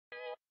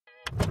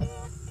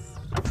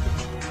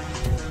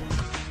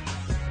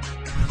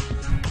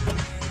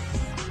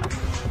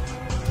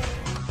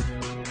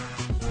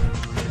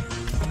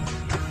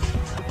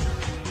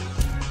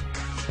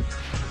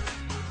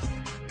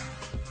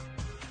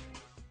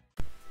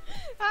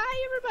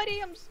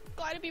everybody,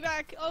 glad to be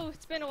back. Oh,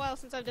 it's been a while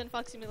since I've done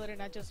Fox Simulator,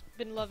 and I've just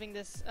been loving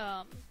this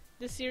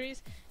this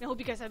series, and I hope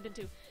you guys have been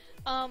too.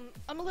 I'm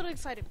a little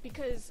excited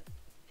because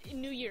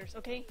New Year's,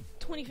 okay?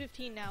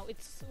 2015 now.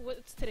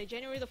 What's today?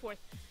 January the 4th.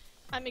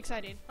 I'm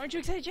excited. Aren't you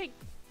excited, Jake?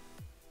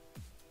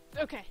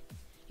 Okay.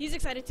 He's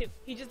excited too.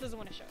 He just doesn't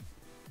want to show.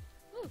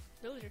 Ooh,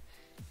 villager.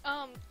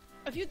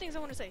 A few things I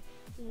want to say.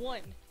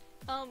 One,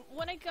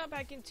 when I got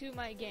back into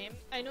my game,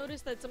 I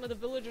noticed that some of the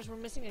villagers were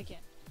missing again.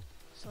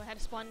 So I had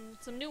to spawn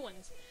some new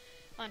ones,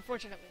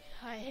 unfortunately.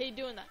 I hate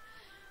doing that,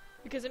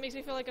 because it makes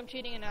me feel like I'm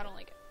cheating and I don't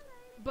like it.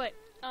 But,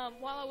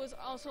 while I was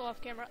also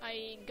off camera,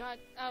 I got,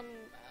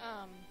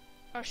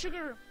 our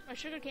sugar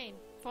cane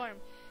farm.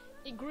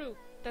 It grew.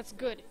 That's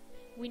good.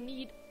 We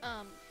need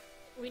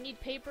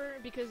paper,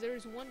 because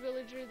there's one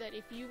villager that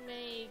if you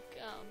make,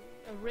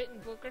 a written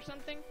book or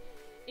something,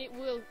 he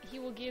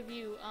will give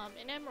you,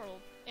 an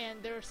emerald.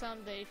 And there are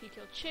some that if you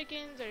kill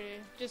chickens or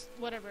just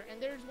whatever.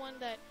 And there's one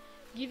that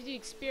gives you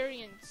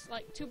experience,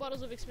 like 2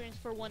 bottles of experience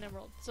for 1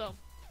 emerald. So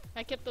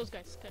I kept those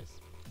guys because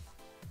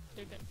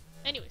they're good.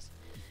 Anyways,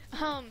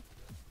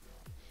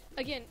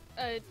 again,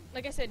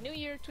 like I said, New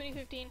Year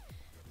 2015.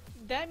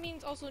 That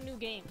means also new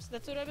games.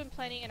 That's what I've been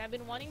planning, and I've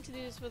been wanting to do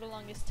this for the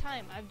longest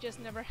time. I've just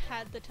never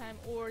had the time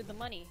or the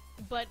money.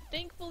 But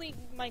thankfully,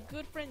 my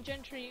good friend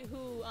Gentry,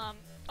 who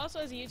also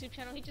has a YouTube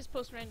channel, he just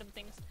posts random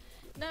things.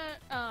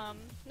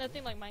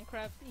 Nothing like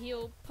Minecraft.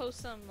 He'll post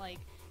some, like,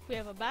 we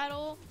have a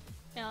battle,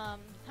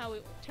 how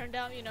it turned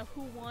out, you know,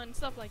 who won,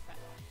 stuff like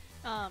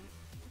that.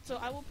 So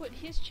I will put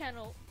his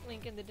channel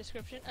link in the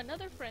description.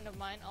 Another friend of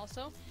mine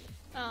also,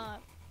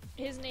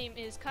 his name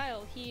is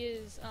Kyle. He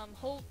is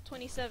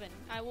Holt27.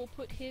 I will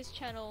put his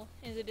channel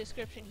in the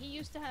description. He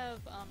used to have,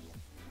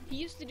 he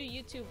used to do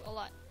YouTube a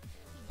lot,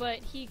 but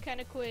he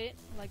kind of quit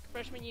like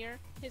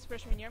his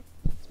freshman year.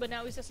 But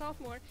now he's a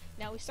sophomore.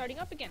 Now he's starting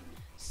up again.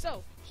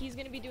 So he's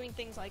gonna be doing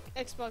things like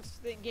Xbox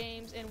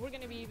games, and we're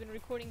gonna be even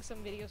recording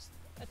some videos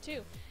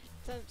too.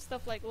 Some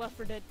stuff like Left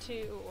 4 Dead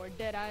 2 or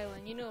Dead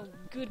Island. You know,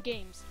 good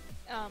games.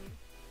 But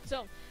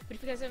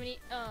if you guys have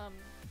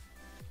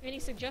any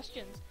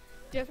suggestions,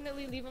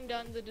 definitely leave them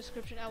down in the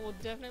description. I will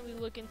definitely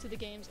look into the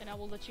games and I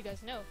will let you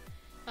guys know.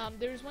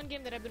 There's one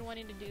game that I've been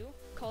wanting to do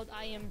called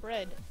I Am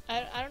Bread.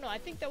 I don't know, I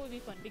think that would be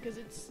fun because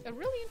it's a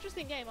really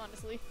interesting game,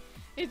 honestly.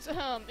 It's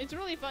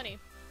really funny.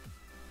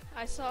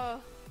 I saw,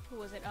 who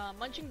was it?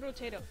 Munching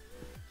Brotato.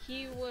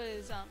 He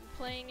was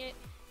playing it.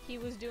 He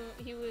was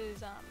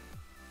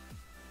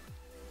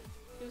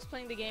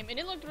playing the game and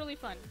it looked really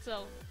fun.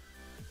 So,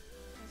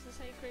 is this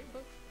how you create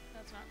books?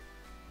 No, it's not.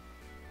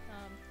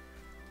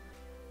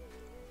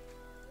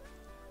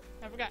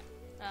 I forgot.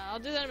 I'll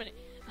do that in a minute.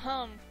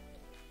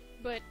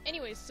 But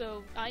anyways,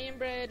 so I Am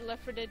Bread,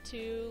 Left 4 Dead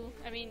 2,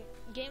 I mean,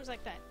 games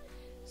like that.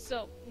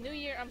 So, New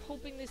Year, I'm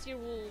hoping this year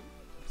will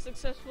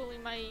successfully,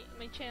 my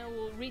channel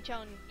will reach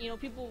out and, you know,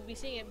 people will be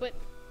seeing it. But,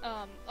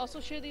 also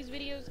share these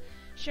videos,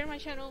 share my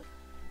channel.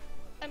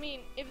 I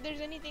mean, if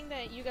there's anything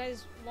that you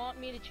guys want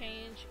me to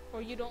change,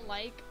 or you don't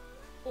like,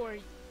 or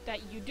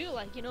that you do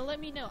like, you know, let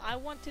me know. I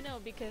want to know,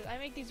 because I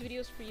make these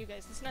videos for you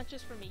guys. It's not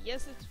just for me.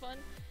 Yes, it's fun,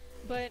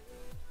 but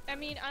I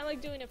mean, I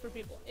like doing it for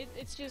people.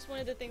 It's just one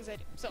of the things I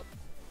do. So,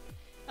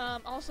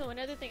 also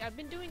another thing, I've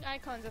been doing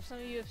icons of some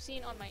of you have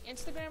seen on my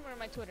Instagram or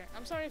my Twitter.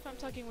 I'm sorry if I'm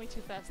talking way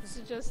too fast. This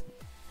is just,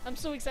 I'm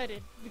so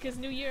excited because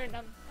New Year and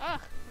I'm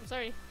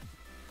sorry.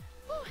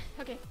 Whew,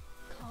 okay,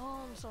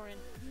 calm, Soren.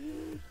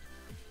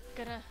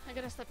 I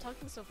gotta stop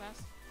talking so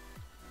fast.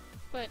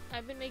 But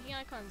I've been making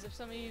icons. If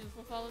some of you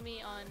will follow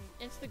me on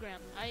Instagram,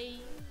 I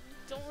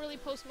don't really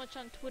post much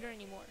on Twitter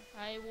anymore.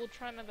 I will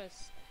try my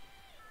best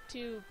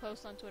to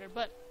post on Twitter,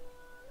 but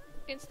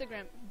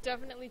Instagram,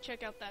 definitely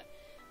check out that.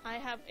 I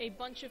have a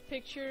bunch of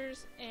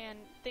pictures and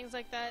things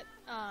like that.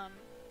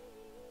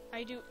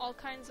 I do all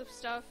kinds of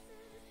stuff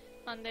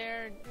on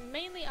there,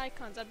 mainly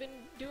icons. I've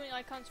been doing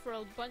icons for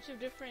a bunch of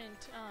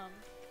different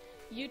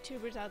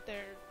YouTubers out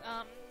there.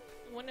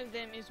 One of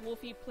them is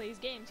Wolfie Plays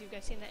Games. You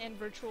guys seen that? And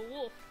Virtual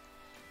Wolf.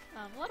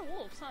 A lot of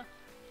wolves, huh?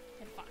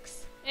 And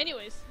Fox.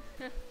 Anyways,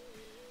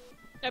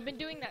 I've been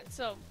doing that,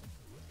 so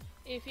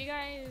if you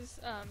guys,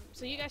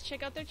 so you guys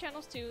check out their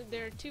channels too.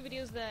 There are 2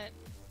 videos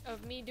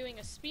of me doing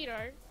a speed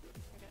art.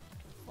 Okay,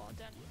 fall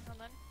down on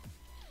that.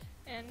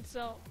 And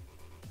so,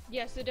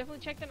 yeah, so definitely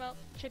check them out.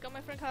 Check out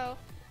my friend Kyle.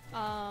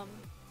 I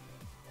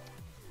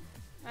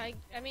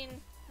mean,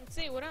 let's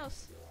see, what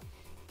else?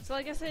 So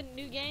like I said,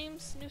 new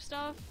games, new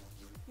stuff,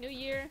 new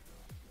year.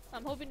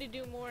 I'm hoping to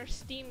do more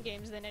Steam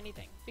games than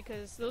anything,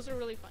 because those are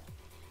really fun.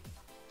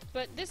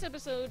 But this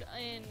episode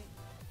in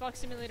Fox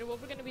Simulator,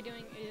 what we're going to be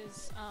doing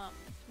is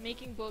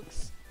making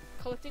books,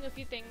 collecting a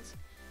few things,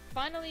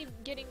 finally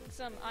getting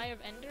some Eye of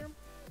Ender,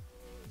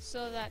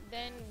 so that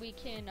then we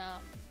can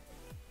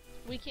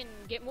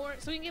get more.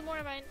 So we can get more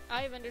of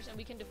Eye of Enders, and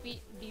we can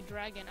defeat the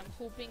dragon. I'm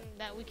hoping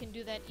that we can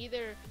do that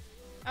either.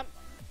 I'm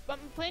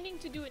planning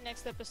to do it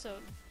next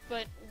episode,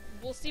 but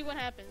we'll see what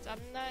happens.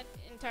 I'm not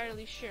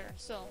entirely sure,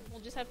 so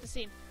we'll just have to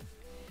see.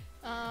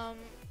 I'm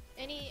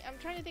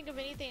trying to think of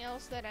anything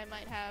else that I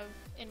might have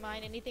in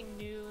mind, anything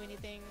new,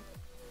 anything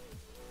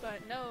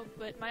but no,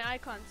 but my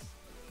icons.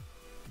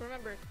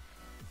 Remember,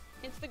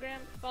 Instagram,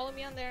 follow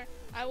me on there.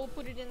 I will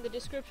put it in the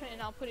description and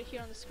I'll put it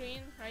here on the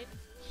screen, right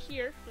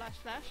here, flash.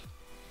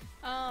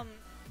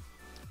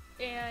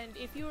 And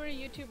if you are a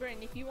YouTuber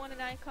and if you want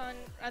an icon,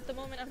 at the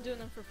moment I'm doing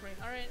them for free.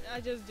 Alright, I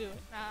just do it.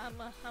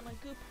 I'm a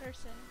good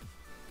person.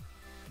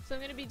 So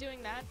I'm gonna be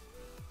doing that.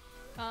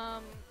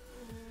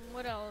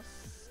 What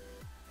else?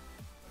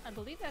 I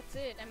believe that's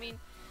it. I mean,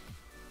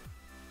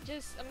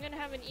 I'm gonna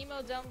have an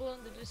email down below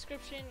in the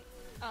description.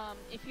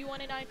 If you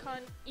want an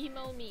icon,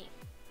 email me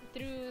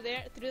through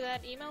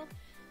that email.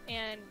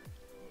 And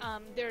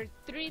there are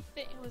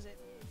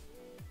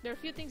there are a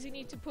few things you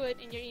need to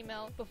put in your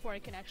email before I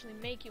can actually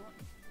make you one.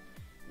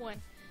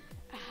 One,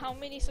 how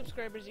many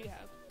subscribers you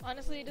have.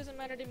 Honestly, it doesn't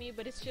matter to me,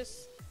 but it's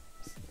just,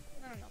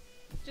 I don't know.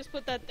 Just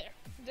put that there.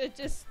 You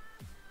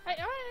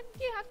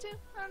have to.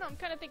 I don't know, I'm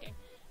kind of thinking.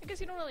 I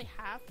guess you don't really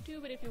have to,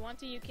 but if you want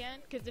to, you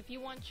can. Because if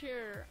you want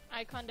your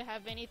icon to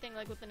have anything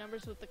like with the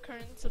numbers with the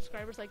current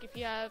subscribers, like if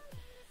you have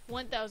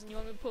 1,000, you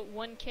want me to put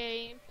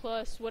 1K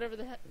plus whatever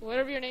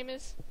your name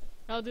is,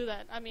 I'll do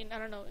that. I mean, I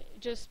don't know.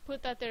 Just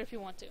put that there if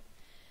you want to.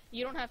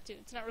 You don't have to.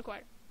 It's not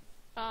required.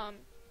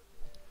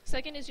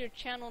 Second is your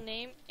channel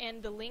name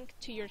and the link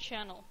to your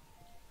channel.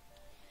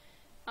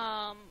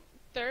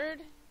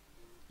 Third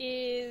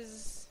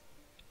is,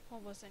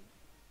 what was it?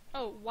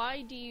 Oh,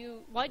 why do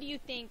you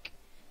think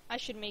I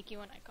should make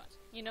you an icon?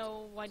 You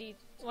know, why do you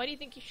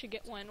think you should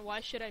get one? Why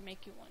should I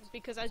make you one?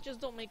 Because I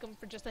just don't make them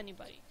for just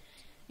anybody.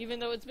 Even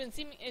though it's been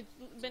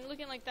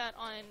looking like that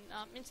on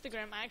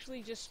Instagram, I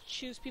actually just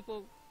choose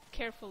people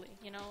carefully.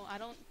 You know, I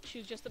don't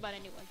choose just about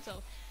anyone.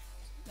 So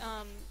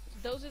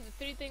those are the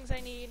 3 things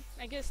I need.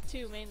 I guess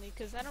 2 mainly,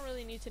 because I don't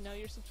really need to know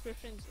your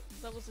subscription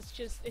levels. It's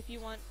just if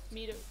you want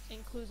me to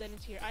include that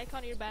into your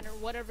icon or your banner,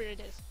 whatever it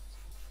is,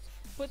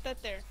 put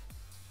that there.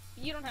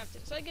 You don't have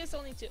to. So I guess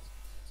only 2.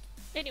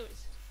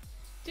 Anyways,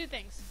 2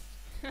 things: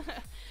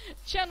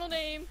 channel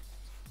name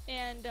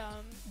and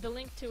the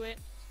link to it,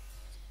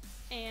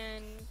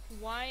 and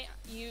why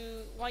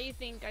you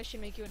think I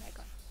should make you an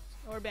icon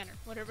or banner,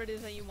 whatever it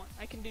is that you want.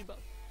 I can do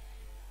both.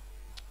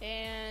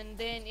 And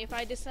then if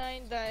I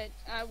decide that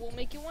I will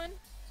make you one,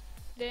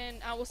 then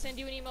I will send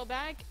you an email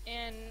back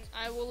and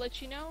I will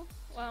let you know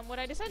what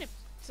I decided.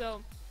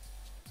 So,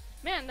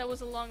 man, that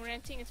was a long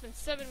ranting. It's been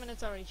 7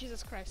 minutes already.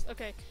 Jesus Christ.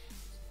 Okay.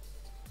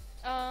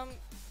 Oh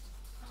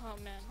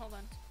man, hold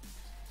on.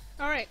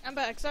 Alright, I'm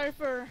back. Sorry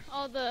for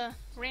all the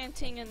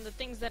ranting and the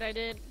things that I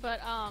did,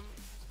 but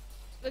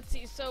let's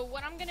see. So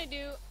what I'm gonna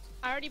do,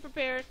 I already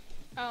prepared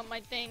my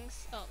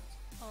things. Oh,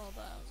 hold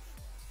on.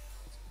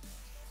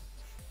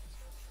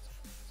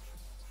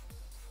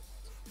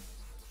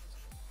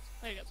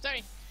 There you go.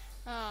 Sorry.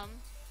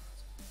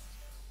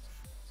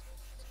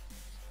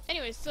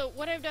 Anyways, so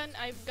what I've done,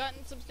 I've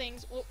gotten some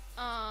things.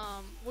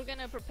 We're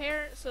gonna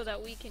prepare so that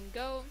we can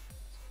go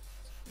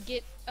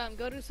to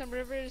some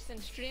rivers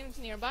and streams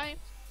nearby,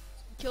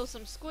 kill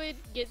some squid,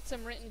 get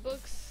some written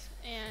books,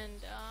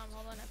 and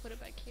hold on, I put it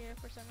back here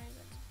for some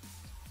reason.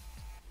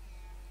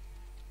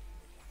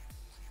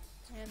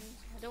 And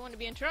I don't want to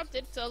be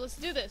interrupted, so let's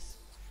do this.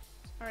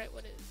 Alright,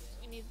 what is it?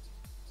 We need...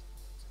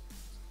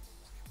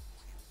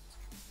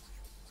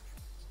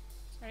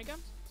 There we go.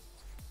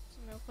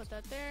 I'm gonna put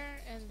that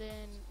there, and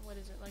then, what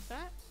is it, like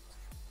that?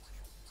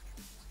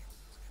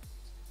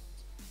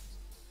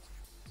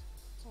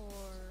 Or...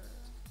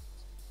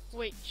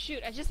 Wait,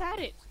 shoot, I just had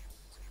it!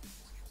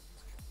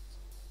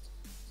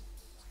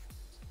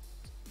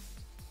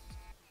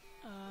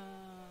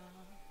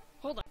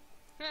 Hold on.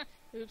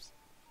 Oops.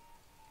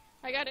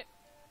 I got it.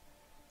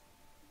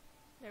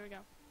 There we go.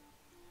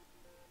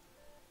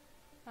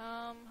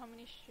 How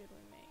many should we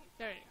make?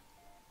 There you go.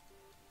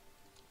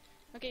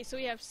 Okay, so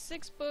we have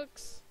 6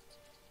 books.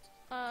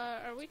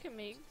 Or we can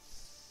make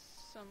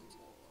some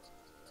more.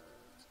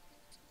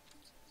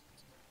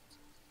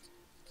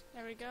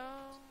 There we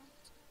go.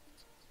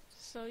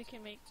 So you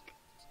can make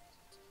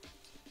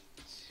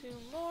 2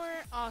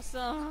 more.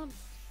 Awesome.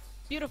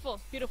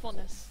 Beautiful.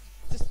 Beautifulness.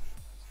 Just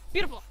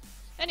beautiful.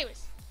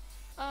 Anyways.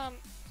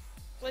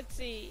 Let's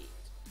see.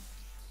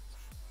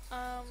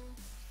 No.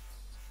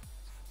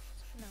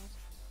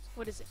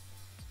 What is it?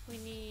 We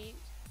need...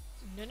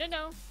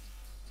 No.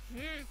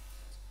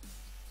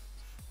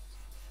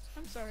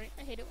 I'm sorry.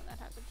 I hate it when that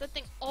happens. That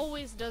thing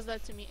always does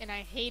that to me, and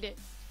I hate it.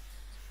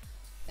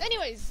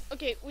 Anyways,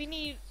 okay, we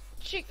need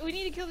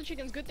to kill the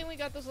chickens. Good thing we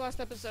got those last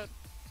episode.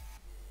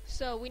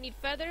 So, we need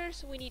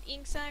feathers, we need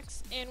ink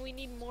sacs, and we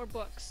need more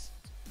books.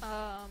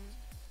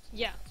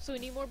 Yeah, so we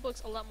need more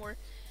books, a lot more.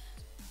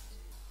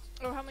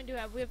 Or how many do we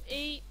have? We have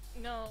 8.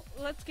 No,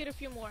 let's get a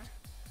few more.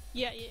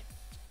 Yeah.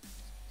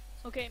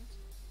 Okay.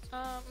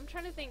 I'm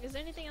trying to think. Is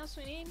there anything else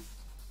we need?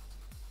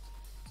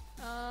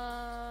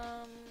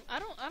 I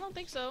don't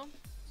think so.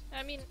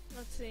 I mean,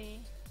 let's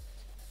see.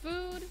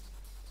 Food.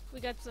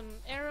 We got some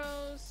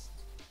arrows.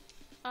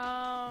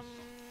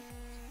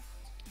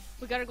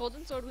 We got a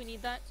golden sword. We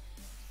need that.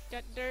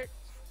 Got dirt.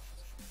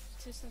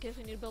 Just in case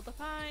we need to build a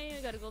pie.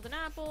 We got a golden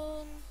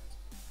apple.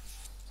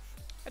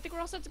 I think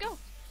we're all set to go.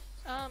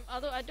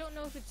 Although I don't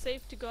know if it's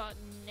safe to go out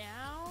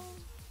now.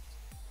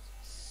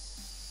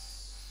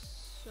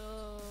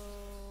 So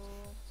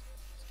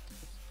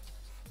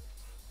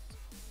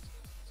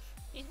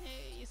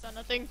you saw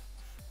nothing.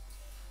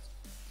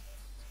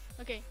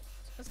 Okay,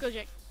 let's go,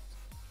 Jake.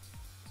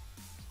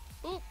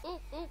 Oop,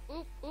 oop, oop,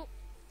 oop, oop.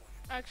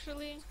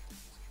 Actually,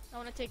 I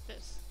want to take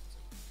this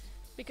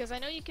because I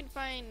know you can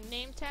find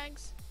name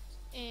tags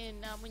in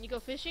when you go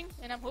fishing,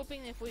 and I'm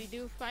hoping if we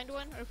do find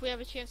one, or if we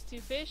have a chance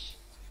to fish,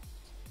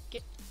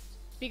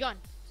 be gone.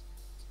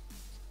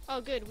 Oh,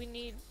 good. We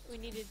needed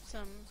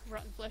some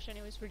rotten flesh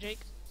anyways for Jake.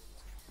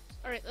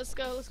 All right, let's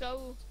go. Let's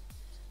go.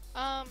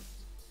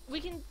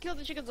 We can kill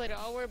the chickens later.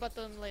 I'll worry about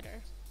them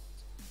later.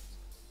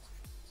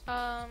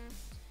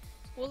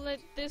 We'll let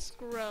this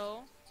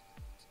grow.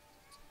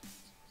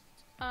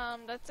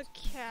 That's a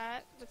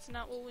cat. That's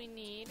not what we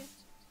need.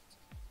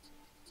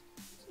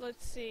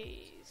 Let's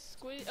see.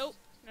 Squid. Oh,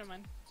 never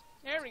mind.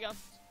 There we go.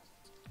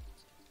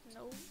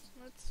 No.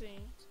 Let's see.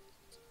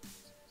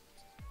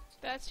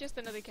 That's just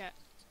another cat.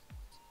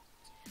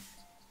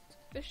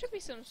 There should be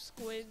some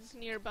squids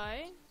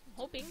nearby. I'm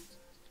hoping.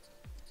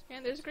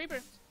 And there's a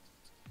creeper.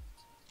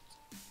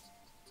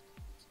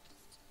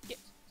 Get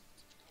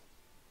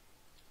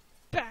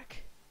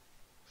back.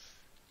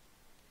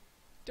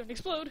 Don't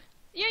explode.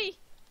 Yay!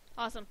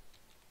 Awesome.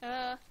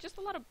 Just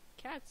a lot of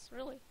cats,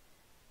 really.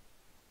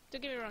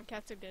 Don't get me wrong,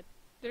 cats are good.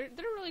 They're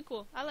really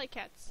cool. I like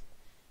cats.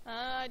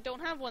 I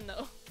don't have one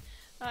though.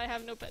 I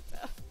have no pets.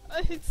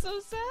 It's so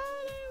sad.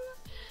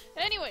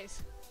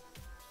 Anyways.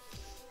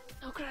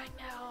 No crying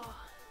now.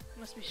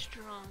 Must be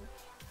strong.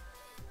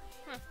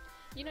 Huh.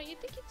 You know, you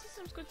think you'd see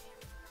some squids?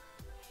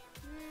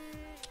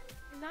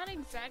 Not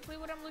exactly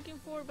what I'm looking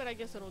for, but I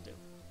guess it'll do.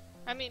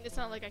 I mean, it's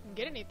not like I can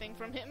get anything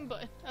from him,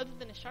 but other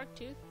than a shark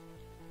tooth.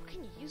 What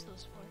can you use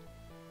those for?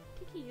 I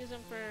think you use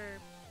them for...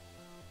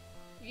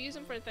 You use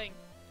them for a thing.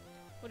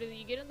 What is it?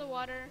 You get in the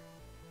water,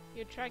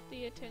 you attract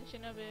the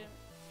attention of it,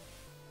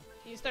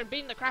 you start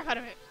beating the crap out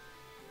of it.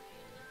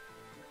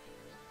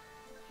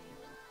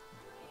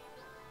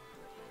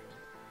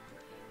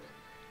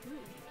 Ooh.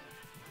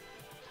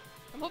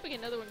 I'm hoping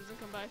another one doesn't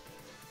come by.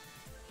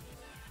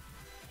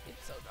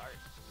 It's so dark.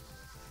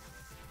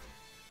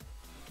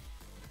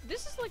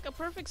 This is like a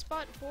perfect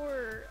spot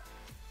for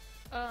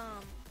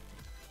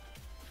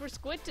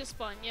squid to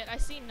spawn, yet I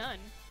see none.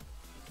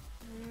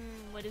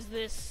 What is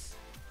this?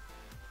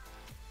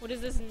 What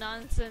is this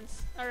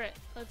nonsense? Alright,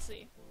 let's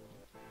see.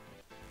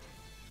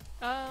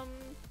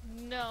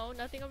 No,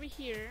 nothing over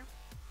here.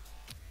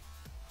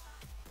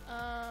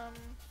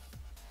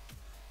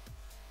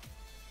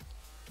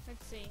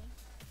 Let's see.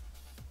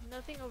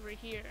 Nothing over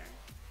here.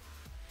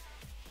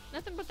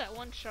 Nothing but that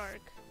one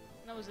shark.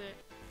 That was it.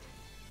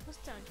 What's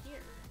down here?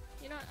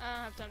 You know what? I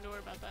don't have time to worry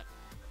about that.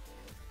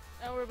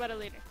 I'll worry about it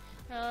later.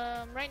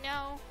 Right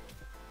now...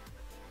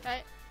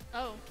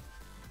 Oh.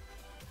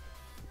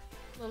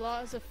 The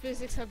laws of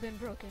physics have been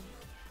broken.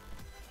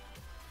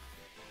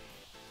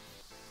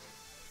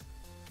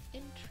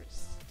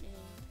 Interesting.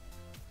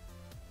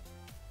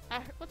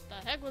 What the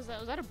heck was that?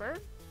 Was that a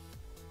bird?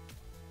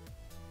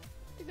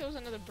 I think that was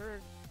another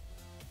bird.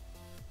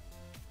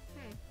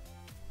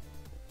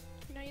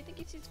 You know, you think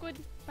you'd see squid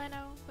by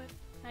now, but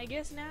I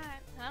guess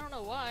not. I don't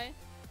know why.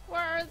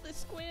 Where are the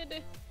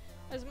squid?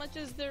 As much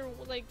as they're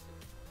like,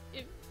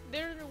 if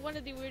they're one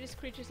of the weirdest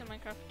creatures in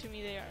Minecraft, to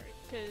me they are,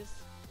 because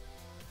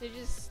they're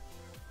just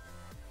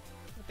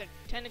with their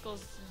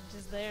tentacles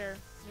just there.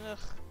 Ugh.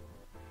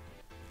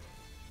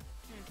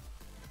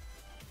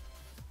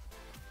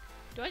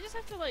 Do I just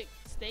have to like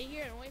stay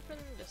here and wait for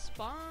them to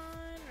spawn,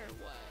 or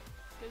what?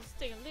 Because it's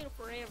taking a little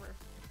forever.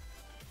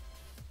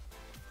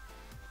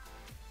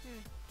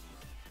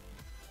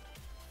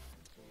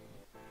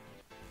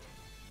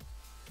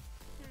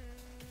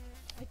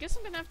 I guess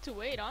I'm gonna have to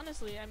wait,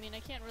 honestly. I mean, I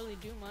can't really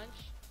do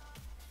much.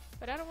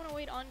 But I don't want to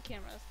wait on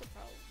camera, that's the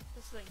problem.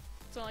 This thing.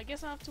 So I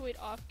guess I'll have to wait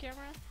off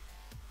camera.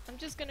 I'm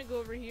just gonna go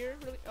over here.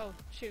 Really? Oh,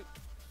 shoot.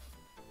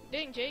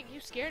 Dang, Jake,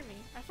 you scared me.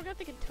 I forgot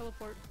they can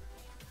teleport.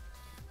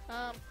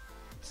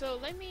 So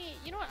let me...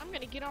 You know what? I'm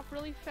gonna get off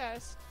really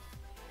fast.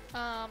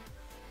 I'm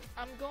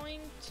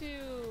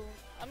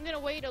gonna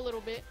wait a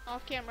little bit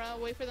off camera,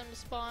 wait for them to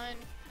spawn,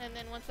 and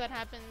then once that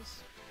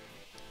happens,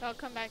 I'll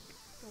come back,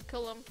 we'll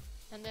kill them,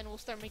 and then we'll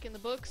start making the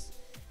books.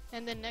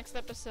 And then next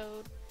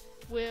episode,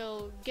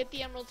 we'll get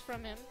the emeralds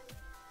from him,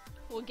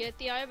 we'll get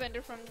the Eye of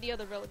Ender from the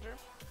other villager,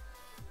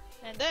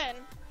 and then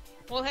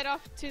we'll head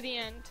off to the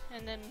end,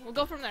 and then we'll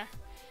go from there.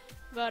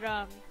 But,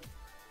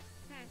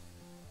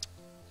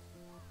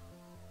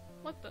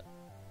 what the?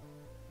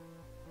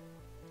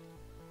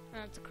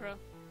 That's a crow.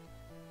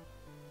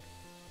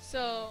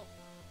 So,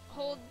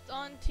 hold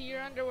on to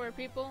your underwear,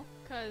 people,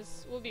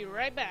 cause we'll be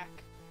right back.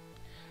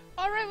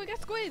 Alright, we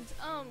got squids!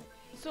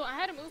 So I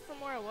had to move from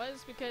where I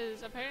was,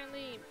 because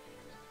apparently,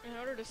 in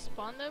order to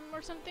spawn them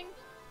or something,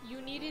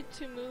 you needed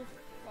to move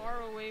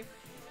far away,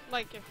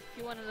 like if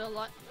you wanted a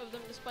lot of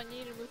them to spawn, you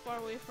needed to move far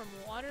away from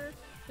water.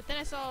 But then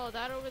I saw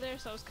that over there,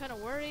 so I was kind of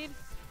worried.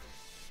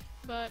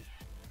 But,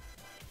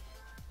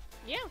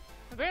 yeah,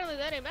 Apparently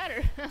that didn't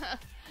matter.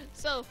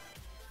 So,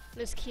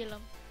 let's kill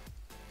him.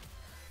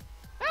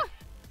 Ah!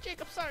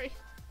 Jacob, sorry.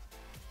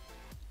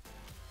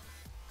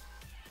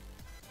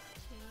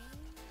 Okay.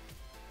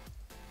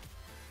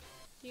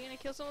 You gonna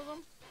kill some of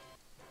them?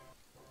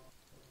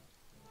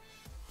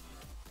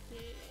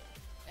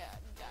 Yeah,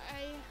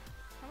 die.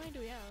 How many do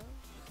we have?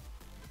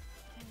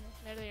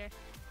 There they are.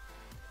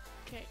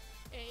 Okay,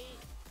 8.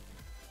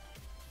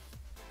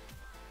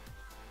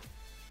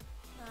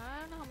 I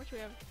don't know how much we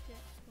have. Yeah,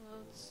 well,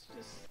 let's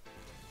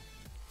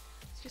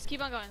just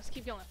keep on going. Let's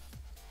keep going.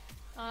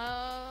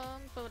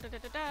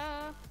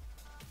 Ba-da-da-da-da.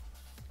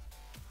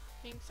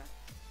 Being set.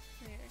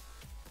 There.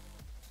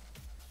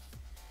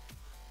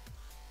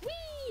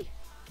 Whee!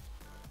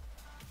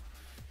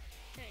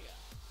 There you go.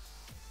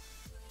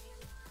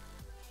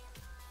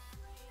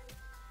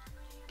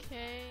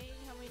 Okay,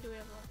 how many do we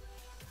have left?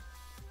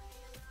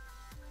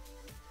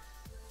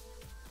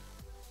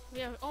 We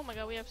have, oh my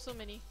god, we have so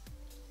many.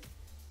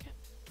 Okay.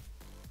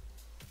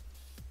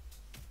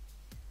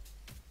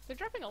 They're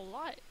dropping a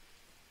lot.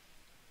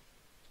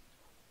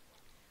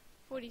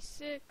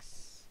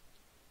 46.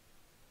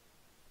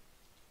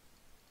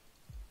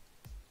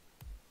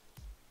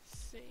 Let's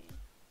see.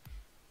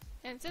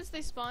 And since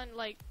they spawn,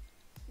 like,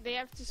 they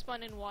have to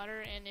spawn in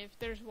water, and if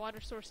there's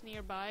water source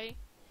nearby,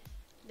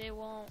 they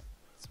won't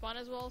spawn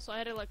as well, so I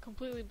had to, like,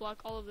 completely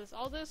block all of this.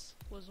 All this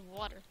was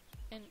water.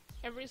 And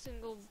every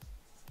single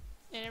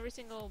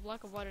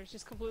block of water is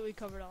just completely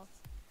covered off.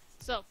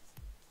 So,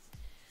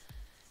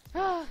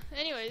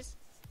 anyways,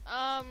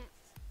 while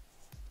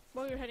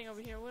we were heading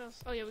over here, what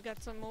else? Oh yeah, we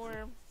got some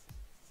more,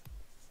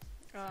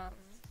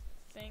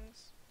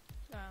 things.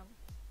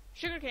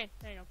 Sugarcane,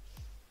 there you go.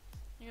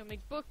 You gotta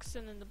make books,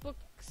 and then the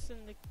books,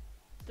 and the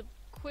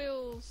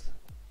quills.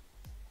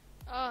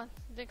 The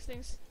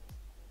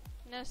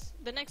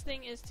next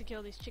thing is to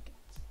kill these chickens.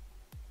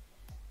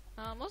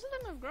 Most of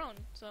them have grown,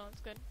 so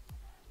it's good.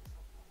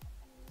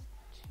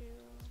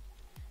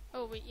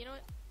 Oh wait, you know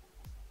what?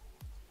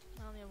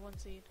 I only have 1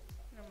 seed.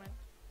 Never mind.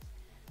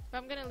 But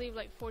I'm gonna leave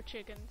like 4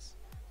 chickens.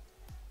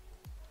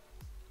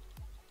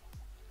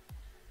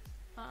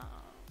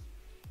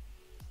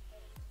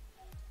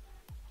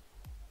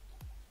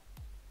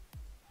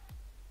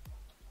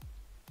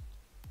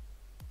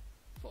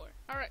 4.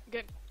 Alright,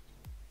 good.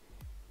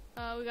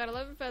 We got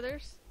 11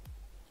 feathers.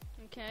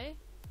 Okay.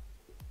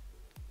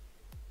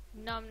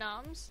 Nom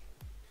noms.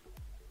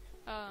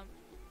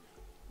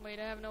 Wait,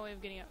 I have no way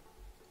of getting up.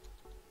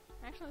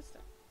 Actually, let's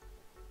stop.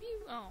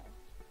 Oh.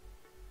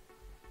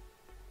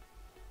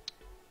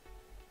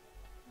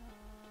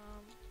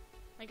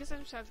 I guess I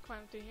just have to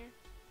climb through here.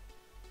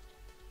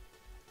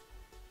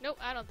 Nope,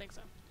 I don't think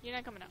so. You're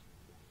not coming out.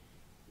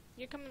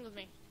 You're coming with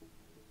me.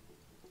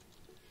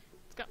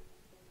 Let's go.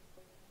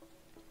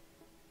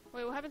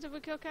 Wait, what happens if we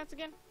kill cats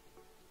again?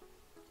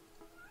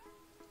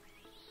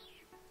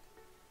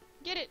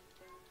 Get it!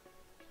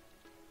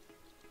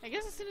 I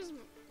guess as soon as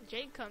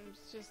Jake comes,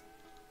 just...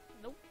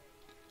 Nope.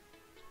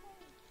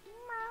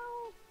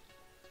 Meow.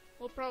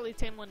 We'll probably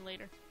tame one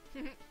later.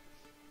 Gonna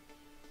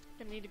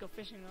need to go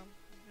fishing though.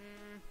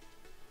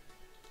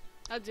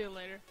 I'll do it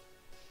later.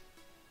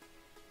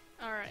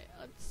 Alright,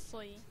 let's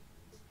see.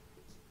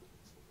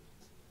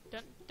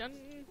 Dun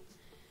dun.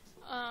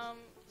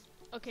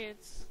 Okay,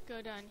 let's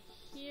go down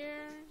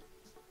here.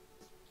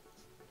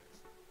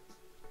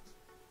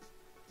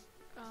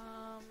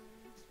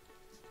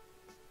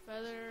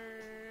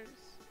 Feathers.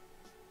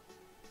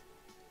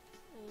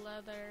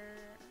 Leather.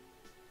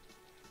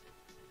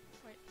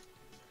 Wait.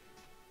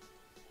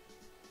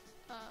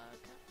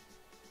 Okay.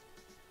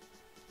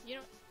 You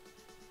know.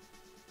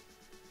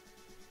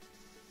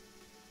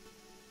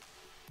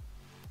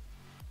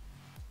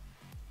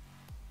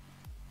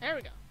 There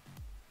we go.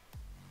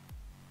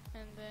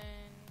 And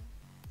then.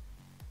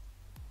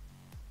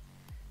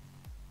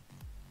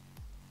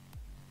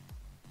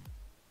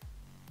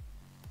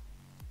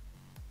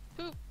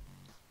 Poop.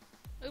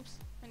 Oops,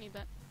 I need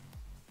that.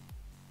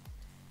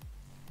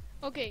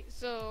 Okay,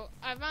 so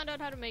I found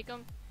out how to make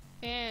them,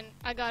 and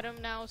I got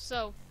them now.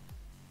 So,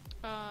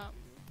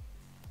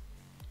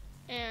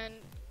 and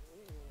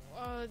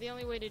the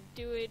only way to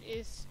do it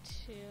is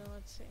to,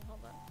 let's see,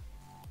 hold on.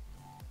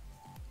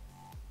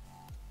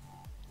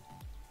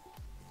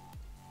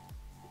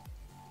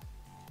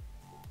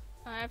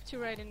 I have to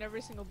write in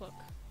every single book,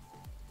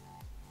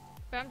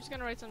 but I'm just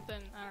gonna write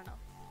something, I don't know.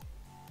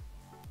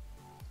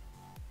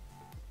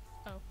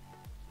 Oh.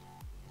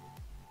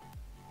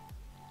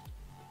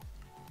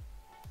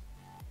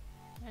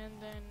 And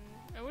then,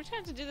 we're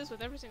trying to do this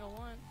with every single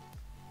one.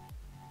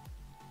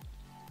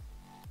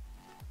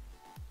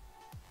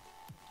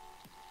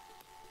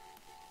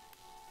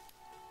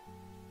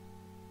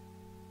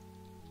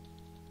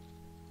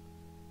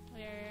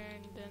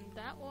 And then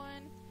that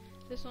one,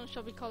 this one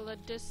shall be called a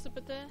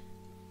Discipita.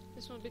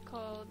 This one will be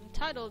called,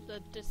 entitled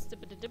the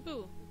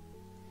Discipita.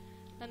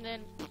 And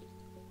then,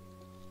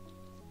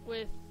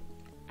 with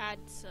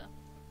Adsa.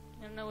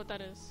 I don't know what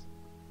that is.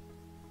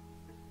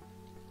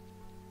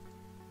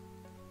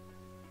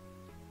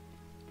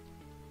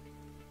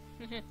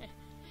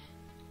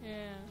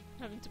 Yeah.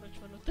 having too much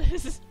fun with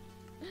this.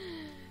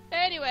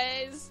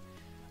 Anyways.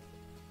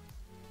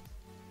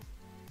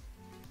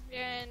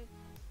 And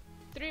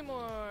 3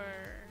 more.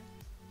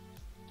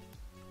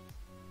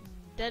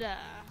 Da-da.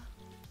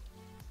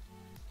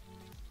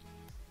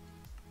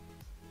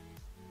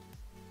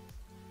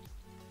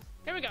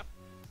 There we go.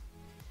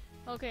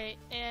 Okay,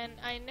 and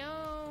I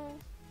know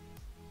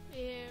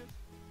if...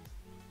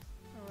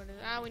 Oh, what is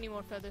it? Ah, we need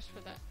more feathers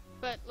for that.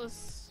 But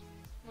let's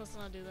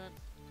not do that.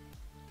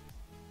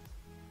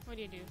 What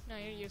do you do? No,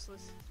 you're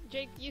useless.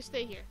 Jake, you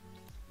stay here.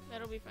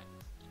 That'll be fine.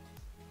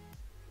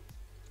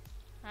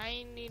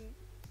 I need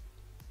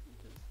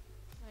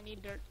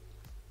dirt.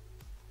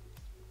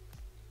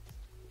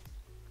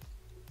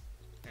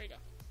 There you go.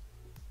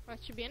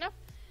 That should be enough.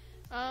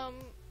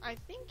 I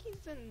think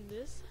he's in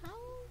this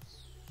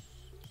house.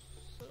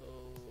 So...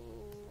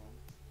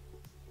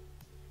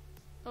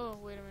 Oh,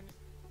 wait a minute.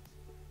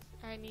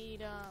 I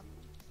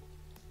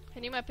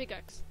need my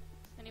pickaxe.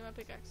 I need my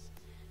pickaxe.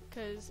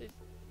 Cause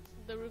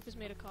the roof is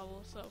made of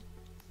cobble, so...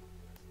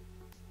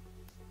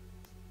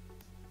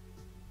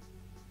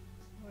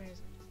 Where is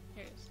it?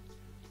 Here it is.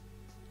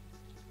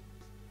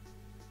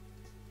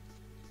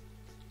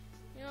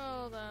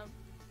 Hold up.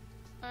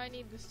 I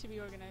need this to be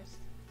organized.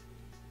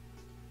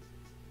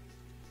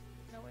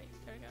 No, wait.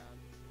 There we go.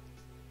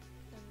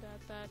 And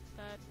that.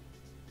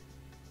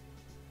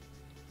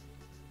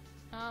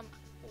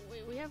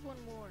 Wait, we have one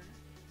more.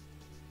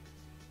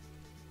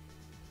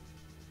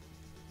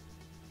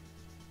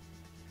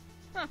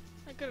 Huh.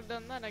 I could have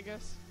done that, I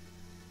guess.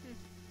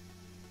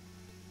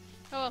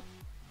 Oh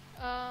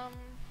well.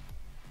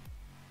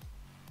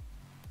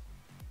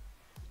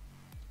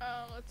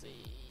 Let's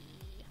see.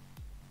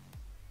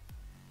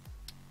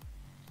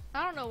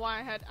 I don't know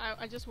why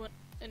I just went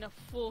in a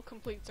full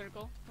complete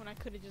circle when I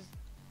could have just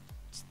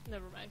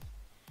never mind.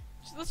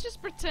 Let's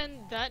just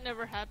pretend that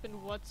never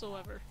happened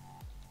whatsoever.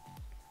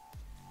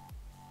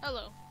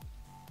 Hello.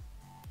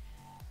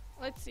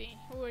 Let's see.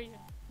 Who are you?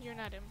 You're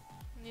not him.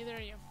 Neither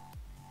are you.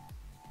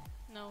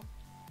 No.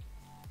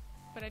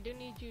 But I do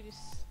need you to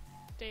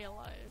stay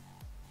alive.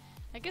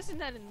 I guess it's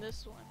not in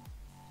this one.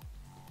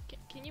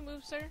 Can you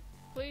move, sir?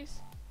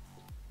 Please?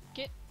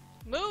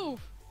 Move!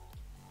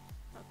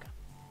 Okay.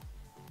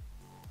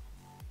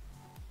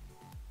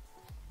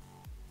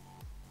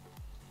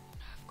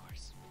 Of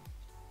course.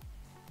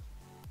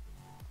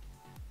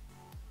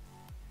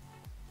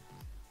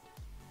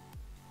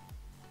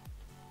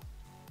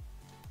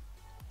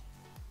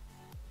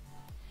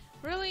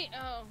 Really?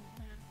 Oh,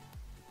 man.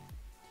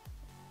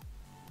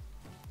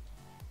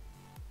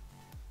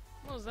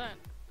 What was that?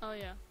 Oh,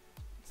 yeah.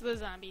 It's the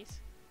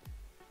zombies.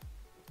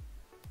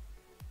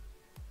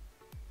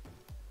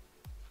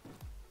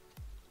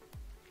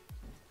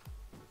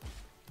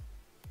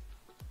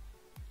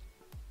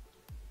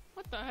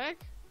 What the heck?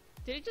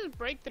 Did it just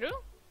break through?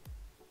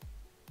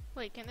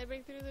 Wait, can they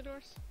break through the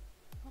doors?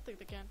 I don't think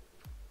they can.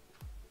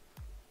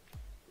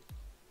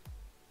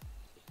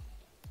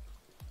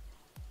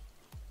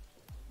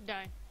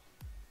 Die.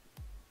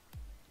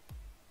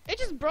 It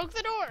just broke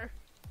the door!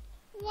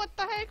 What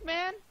the heck,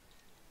 man?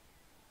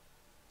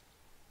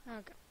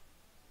 Okay.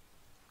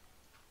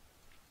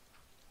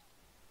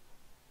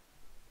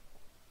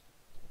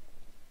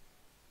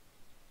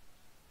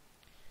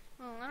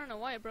 Well, I don't know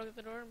why it broke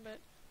the door, but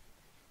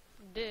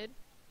it did,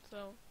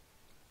 so.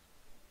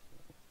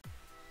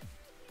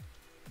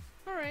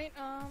 Alright,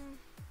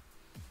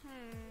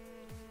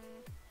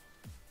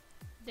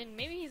 then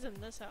maybe he's in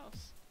this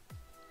house.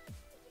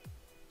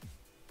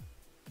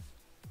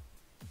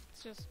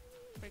 Let's just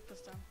break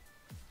this down.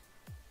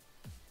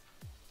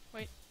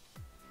 Wait.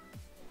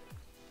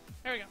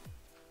 There we go.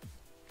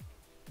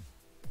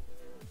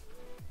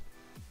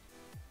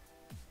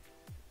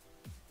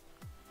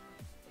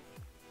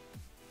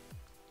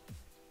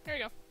 There we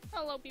go.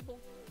 Hello, people.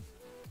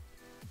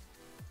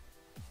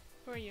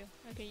 Who are you?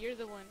 Okay, you're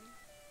the one.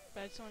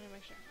 But I just want to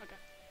make sure. Okay.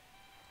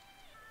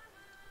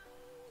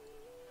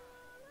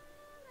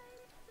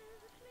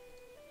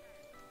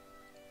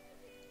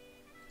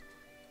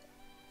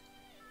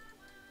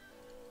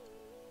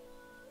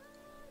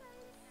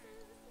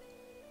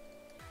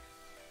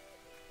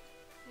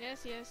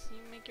 Yes, yes, you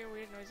make your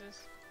weird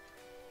noises.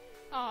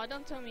 Aw,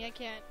 don't tell me I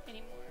can't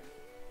anymore.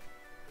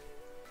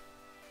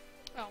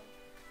 Oh.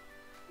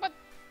 What?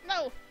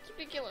 No! It's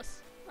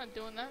ridiculous. I'm not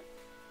doing that.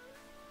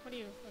 What are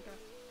you? Okay.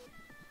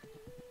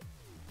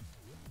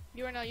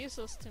 You are now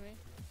useless to me.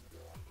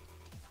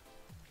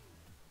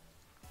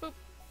 Boop.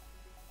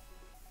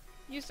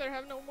 You, sir,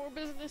 have no more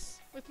business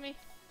with me.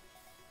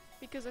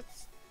 Because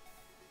it's...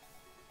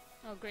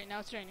 Oh, great, now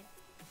it's raining.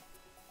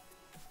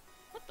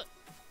 What the...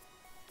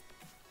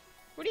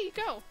 Where do you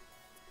go?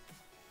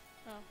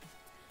 Oh.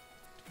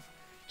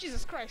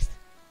 Jesus Christ.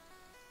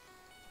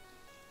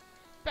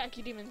 Back,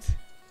 you demons.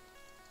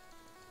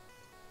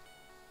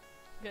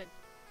 Good.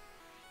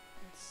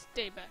 And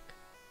stay back.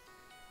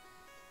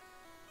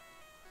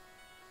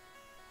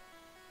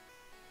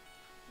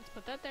 Let's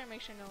put that there,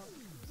 make sure no one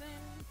comes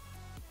in.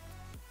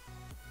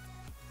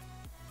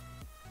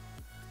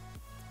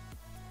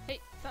 Hey,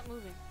 stop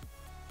moving.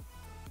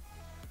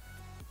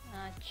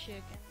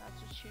 chicken,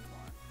 that's what you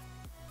want.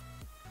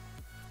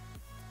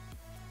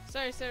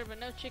 Sorry, sir, but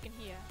no chicken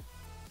here.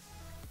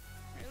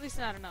 Or at least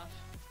not enough.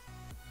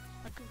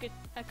 I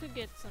could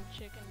get some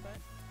chicken, but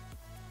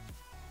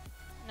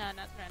nah,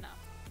 not right now.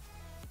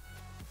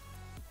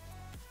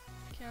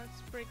 Okay,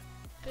 let's break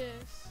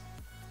this.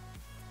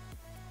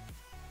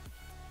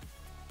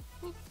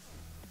 Whoop.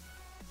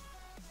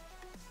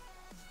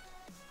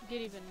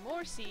 Get even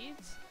more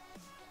seeds,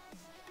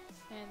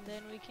 and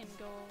then we can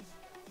go.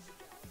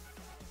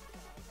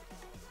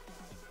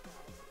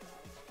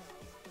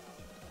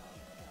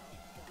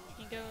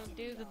 Go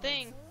do the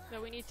thing that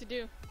we need to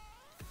do,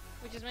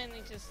 which is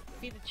mainly just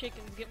feed the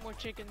chickens, get more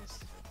chickens,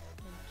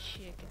 and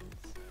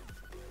chickens.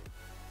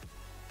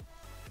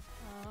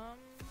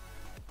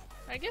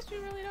 I guess we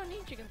really don't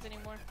need chickens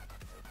anymore.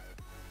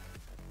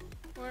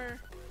 We're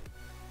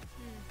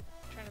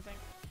trying to think.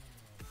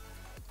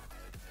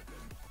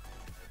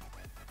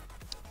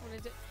 What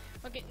is it?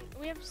 Okay,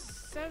 we have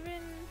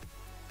 7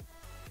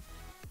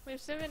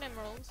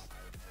 emeralds.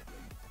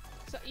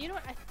 So you know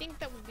what? I think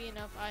that would be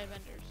enough eye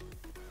vendors.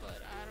 But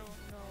I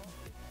don't know.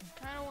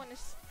 Kind of want to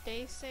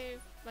stay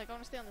safe. Like, I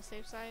want to stay on the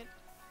safe side.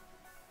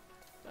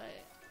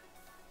 But,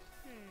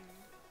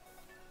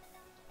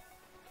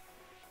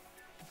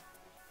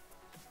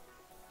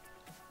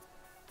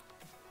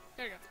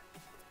 there we go.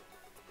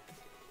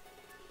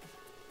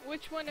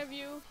 Which one of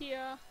you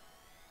here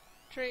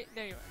trade?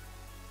 There you are.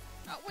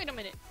 Oh, wait a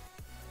minute.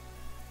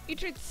 You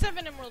trade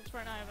 7 emeralds for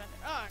an eye vendor.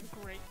 Oh,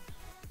 great.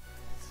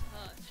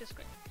 It's just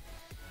great.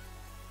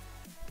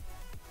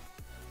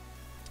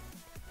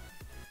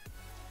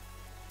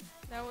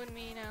 That would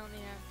mean I only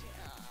have to.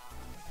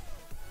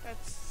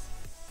 That's.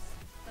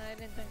 I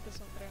didn't think this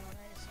one through when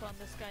I spawned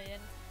this guy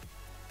in.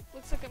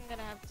 Looks like I'm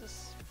gonna have to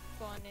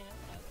spawn in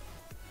another.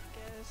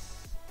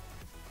 Guess.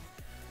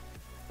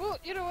 Well,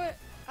 you know what?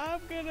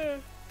 I'm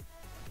gonna.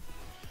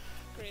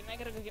 Great, I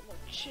gotta go get more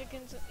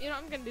chickens. You know,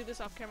 I'm gonna do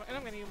this off camera, and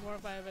I'm gonna get more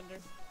of a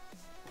vendor.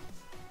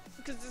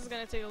 Because this is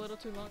gonna take a little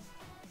too long.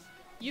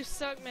 You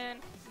suck,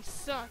 man. You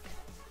suck.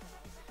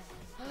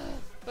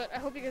 But I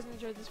hope you guys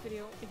enjoyed this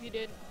video. If you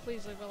did,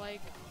 please leave a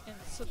like and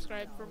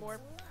subscribe for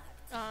more.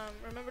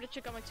 Remember to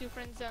check out my 2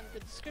 friends down in the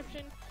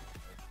description.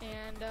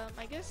 And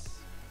I guess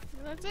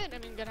that's it. I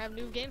mean, I'm gonna have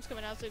new games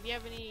coming out, so if you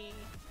have any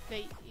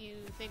that you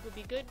think would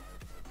be good,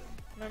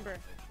 remember,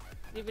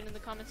 leave it in the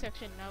comment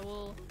section. I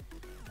will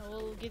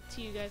get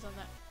to you guys on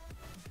that.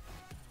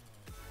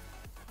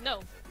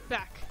 No,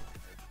 back.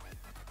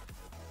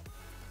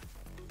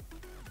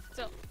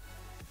 So,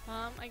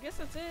 I guess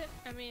that's it.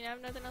 I mean, I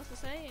have nothing else to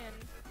say, and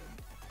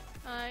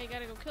I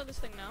gotta go kill this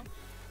thing now.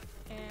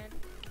 And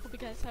hope you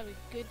guys have a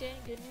good day,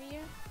 good new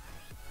year.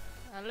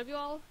 I love you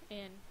all,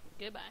 and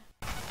goodbye.